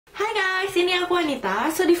Hai guys, ini aku Anita.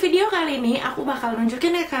 So di video kali ini aku bakal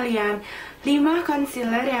nunjukin ke kalian 5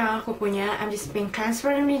 concealer yang aku punya. I'm just being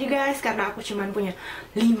transparent with you guys karena aku cuman punya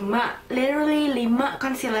 5, literally 5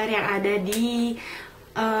 concealer yang ada di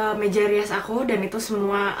meja rias aku. Dan itu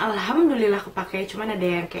semua alhamdulillah kepake. Cuman ada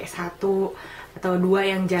yang kayak 1 atau 2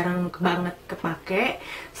 yang jarang banget kepake.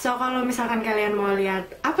 So kalau misalkan kalian mau lihat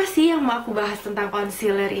apa sih yang mau aku bahas tentang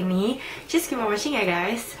concealer ini, just keep on watching ya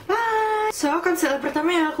guys. Bye! So concealer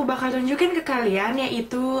pertama yang aku bakal tunjukin ke kalian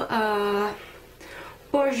yaitu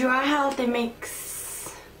BOURJOIS Healthy Mix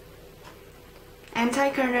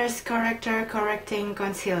ANTICERNES Corrector Correcting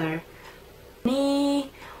Concealer. Ini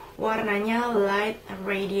warnanya Light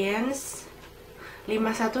Radiance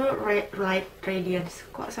 51 Light Radiance.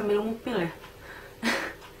 Kok sambil ngupil ya?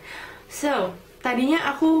 So,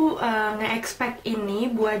 tadinya aku nge-expect ini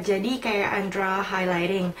buat jadi kayak under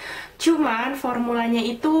highlighting. Cuman formulanya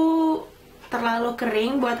itu terlalu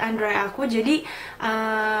kering buat under eye aku. Jadi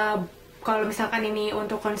kalau misalkan ini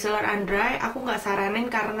untuk concealer under eye, aku nggak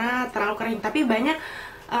saranin karena terlalu kering. Tapi banyak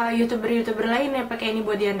youtuber lain yang pakai ini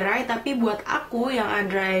buat di under eye. Tapi buat aku yang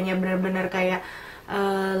under eye-nya bener-bener kayak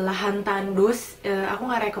lahan tandus,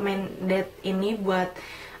 aku nggak recommended ini buat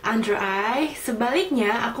under eye.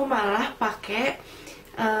 Sebaliknya aku malah pakai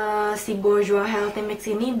si BOURJOIS Healthy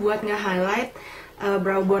Mix ini buat nge-highlight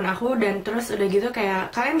browbone aku. Dan terus udah gitu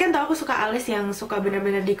kayak, kalian kan tau aku suka alis yang suka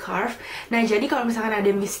bener-bener di carve. Nah jadi kalau misalkan ada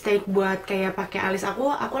mistake buat kayak pakai alis aku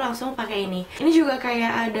langsung pakai ini. Ini juga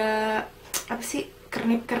kayak ada apa sih,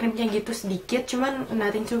 kernip-kernipnya gitu sedikit, cuman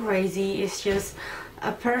nothing too crazy. It's just a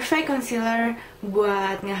perfect concealer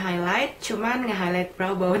buat nge-highlight, cuman nge-highlight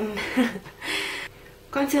browbone.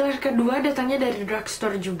 Concealer kedua datangnya dari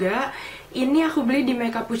drugstore juga. Ini aku beli di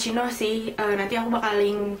Makeupuccino sih. Nanti aku bakal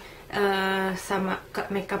link sama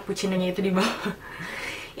Makeupuccino-nya itu di bawah.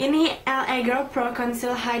 Ini LA Girl Pro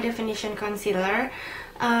Conceal High Definition Concealer.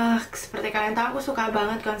 Seperti kalian tahu aku suka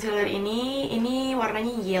banget concealer ini. Ini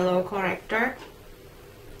warnanya yellow corrector.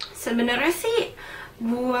 Sebenarnya sih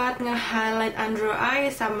buat nge-highlight under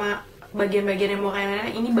eye sama bagian-bagian yang mau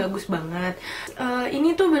kalian, ini bagus banget.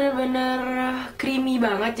 Ini tuh bener-bener creamy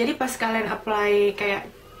banget. Jadi pas kalian apply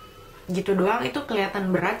kayak gitu doang itu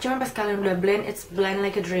kelihatan berat, cuman pas kalian udah blend, it's blend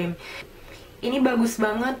like a dream. Ini bagus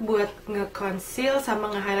banget buat nge-conceal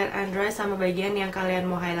sama nge-highlight under eye sama bagian yang kalian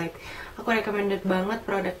mau highlight. Aku recommended banget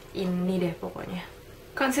produk ini deh pokoknya.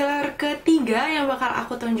 Concealer ketiga yang bakal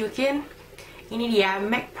aku tunjukin, ini dia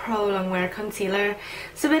MAC Pro Longwear Concealer.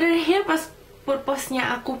 Sebenarnya pas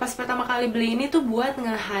purpose-nya aku pas pertama kali beli ini tuh buat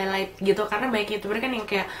nge-highlight gitu, karena banyak youtuber kan yang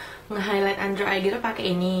kayak nge-highlight under eye gitu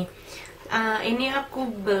pakai ini. Ini aku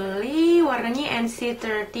beli warnanya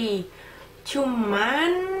NC30.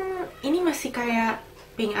 Cuman ini masih kayak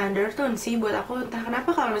pink undertone sih buat aku. Entah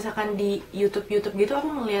kenapa kalau misalkan di YouTube gitu aku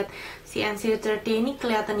ngeliat si NC30 ini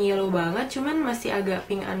kelihatan yellow banget, cuman masih agak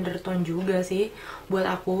pink undertone juga sih buat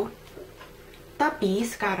aku. Tapi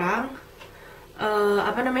sekarang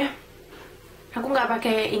aku nggak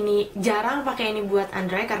pakai ini, jarang pakai ini buat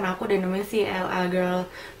under eye karena aku udah nemuin si LA Girl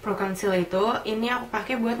Pro Conceal itu. Ini aku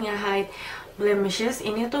pakai buat nge-hide blemishes.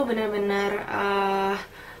 Ini tuh bener-bener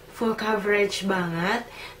full coverage banget.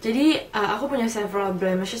 Jadi aku punya several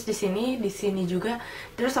blemishes di sini juga.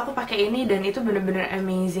 Terus aku pakai ini dan itu bener-bener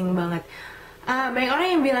amazing banget. Banyak orang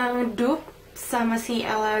yang bilang dupe sama si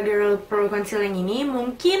LA Girl Pro Concealing ini.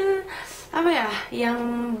 Mungkin apa ya, yang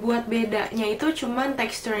buat bedanya itu cuman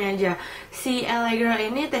teksturnya aja. Si LA Girl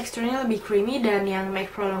ini teksturnya lebih creamy dan yang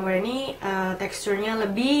MAC Pro Longwear ini teksturnya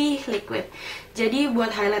lebih liquid. Jadi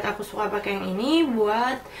buat highlight aku suka pakai yang ini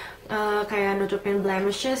buat kayak nutupin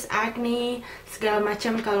blemishes, acne, segala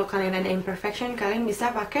macam. Kalau kalian ada imperfection, kalian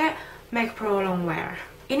bisa pakai MAC Pro Longwear.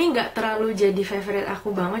 Ini nggak terlalu jadi favorite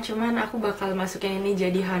aku banget, cuman aku bakal masukin ini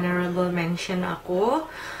jadi honorable mention aku.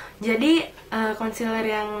 Jadi concealer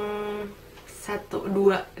yang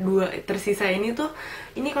 2 tersisa ini tuh,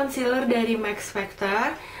 ini concealer dari Max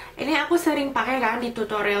Factor. Ini aku sering pakai kan di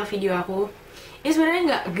tutorial video aku. Ini sebenarnya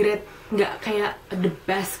nggak great, nggak kayak the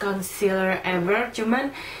best concealer ever,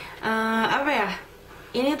 cuman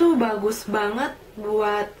ini tuh bagus banget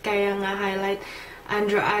buat kayak nge-highlight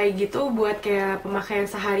under eye gitu, buat kayak pemakaian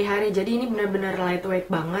sehari-hari. Jadi ini bener-bener lightweight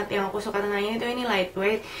banget. Yang aku suka tentang ini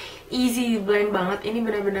lightweight, easy blend banget. Ini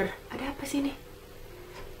bener-bener, ada apa sih ini?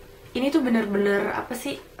 Ini tuh bener-bener apa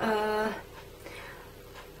sih,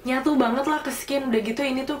 nyatu banget lah ke skin. Udah gitu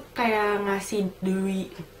ini tuh kayak ngasih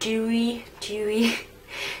dewy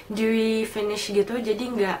dewy finish gitu, jadi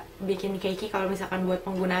nggak bikin cakey kalau misalkan buat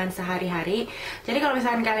penggunaan sehari-hari. Jadi kalau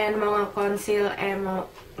misalkan kalian mau nge-conceal,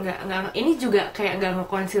 mau nggak, ini juga kayak nggak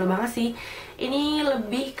nge-conceal banget sih. Ini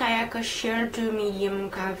lebih kayak ke sheer to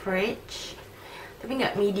medium coverage, tapi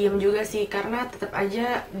nggak medium juga sih, karena tetap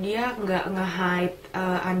aja dia nggak nge-hide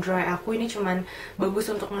under eye aku. Ini cuman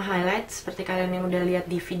bagus untuk nge-highlight seperti kalian yang udah lihat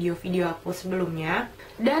di video-video aku sebelumnya.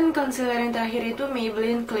 Dan concealer yang terakhir itu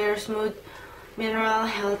Maybelline Clear Smooth Mineral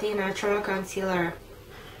Healthy Natural Concealer.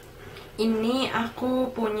 Ini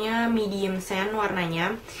aku punya medium sand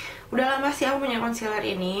warnanya. Udah lama sih aku punya concealer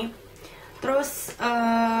ini. Terus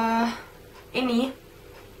ini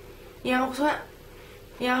yang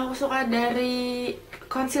aku suka dari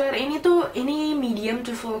concealer ini tuh, ini medium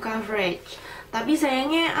to full coverage. Tapi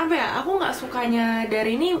sayangnya apa ya, aku nggak sukanya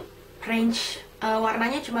dari ini range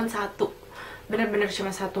warnanya cuma satu, bener-bener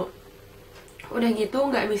cuma satu. Udah gitu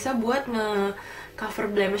nggak bisa buat nge-cover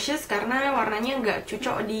blemishes karena warnanya nggak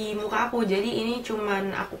cocok di muka aku. Jadi ini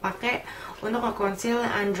cuman aku pakai untuk nge-conceal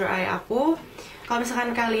under eye aku. Kalau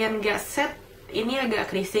misalkan kalian nggak set, ini agak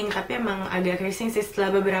creasing, tapi emang agak creasing sih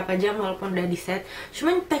setelah beberapa jam walaupun udah di set.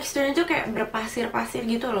 Cuman teksturnya tuh kayak berpasir-pasir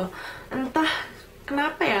gitu loh. Entah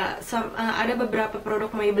kenapa ya, ada beberapa produk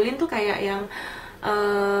Maybelline tuh kayak yang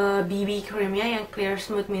BB creamnya yang clear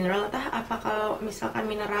smooth mineral, entah apa kalau misalkan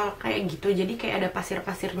mineral kayak gitu, jadi kayak ada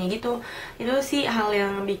pasir-pasirnya gitu. Itu sih hal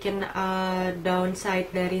yang bikin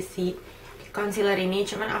downside dari si concealer ini.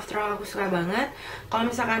 Cuman after all aku suka banget. Kalau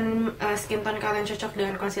misalkan skin tone kalian cocok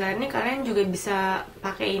dengan concealer ini, kalian juga bisa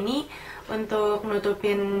pakai ini untuk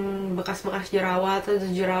nutupin bekas-bekas jerawat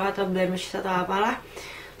atau blemish atau apalah.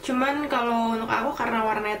 Cuman kalau untuk aku karena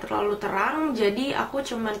warnanya terlalu terang, jadi aku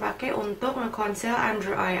cuman pakai untuk nge-conceal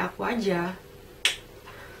under eye aku aja.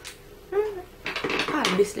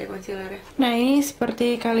 Habis deh concealernya. Nah, ini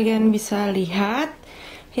seperti kalian bisa lihat,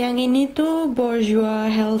 yang ini tuh Bourjois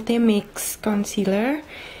Healthy Mix Concealer.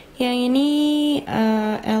 Yang ini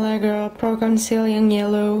LA Girl Pro Conceal yang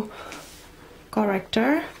yellow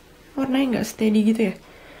corrector. Warnanya nggak steady gitu ya.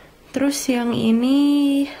 Terus yang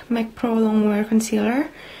ini MAC Pro Longwear Concealer.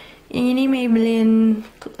 Yang ini Maybelline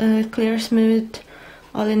Clear Smooth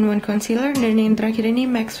All-in-One Concealer. Dan yang terakhir ini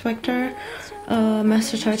Max Factor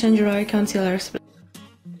Master Touch and Dry Concealer.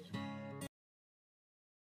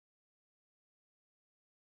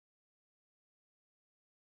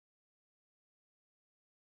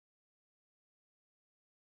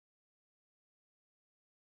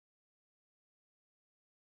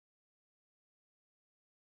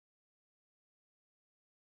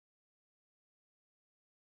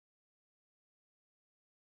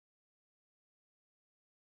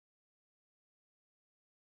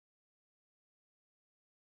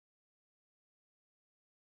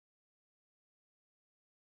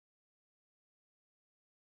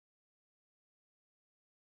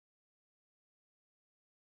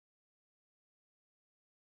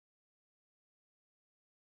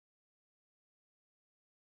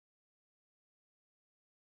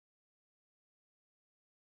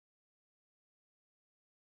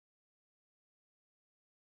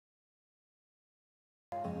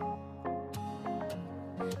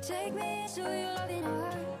 Take me into your loving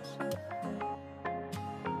arms.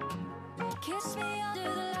 Kiss me under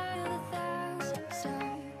the light of 1,000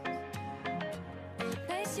 stars.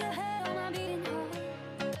 Place your head on my beating heart.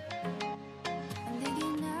 I'm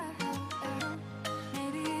thinking out loud.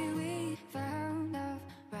 Maybe we found love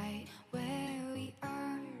right where we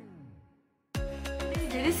are.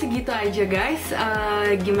 Jadi segitu aja guys,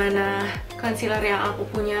 gimana concealer yang aku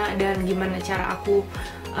punya dan gimana cara aku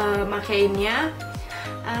makainya.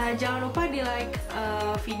 Jangan lupa di like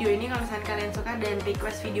video ini kalau misalkan kalian suka, dan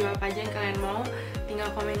request video apa aja yang kalian mau, tinggal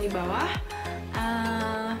komen di bawah.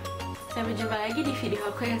 Sampai jumpa lagi di video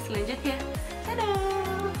aku yang selanjutnya. Dadah!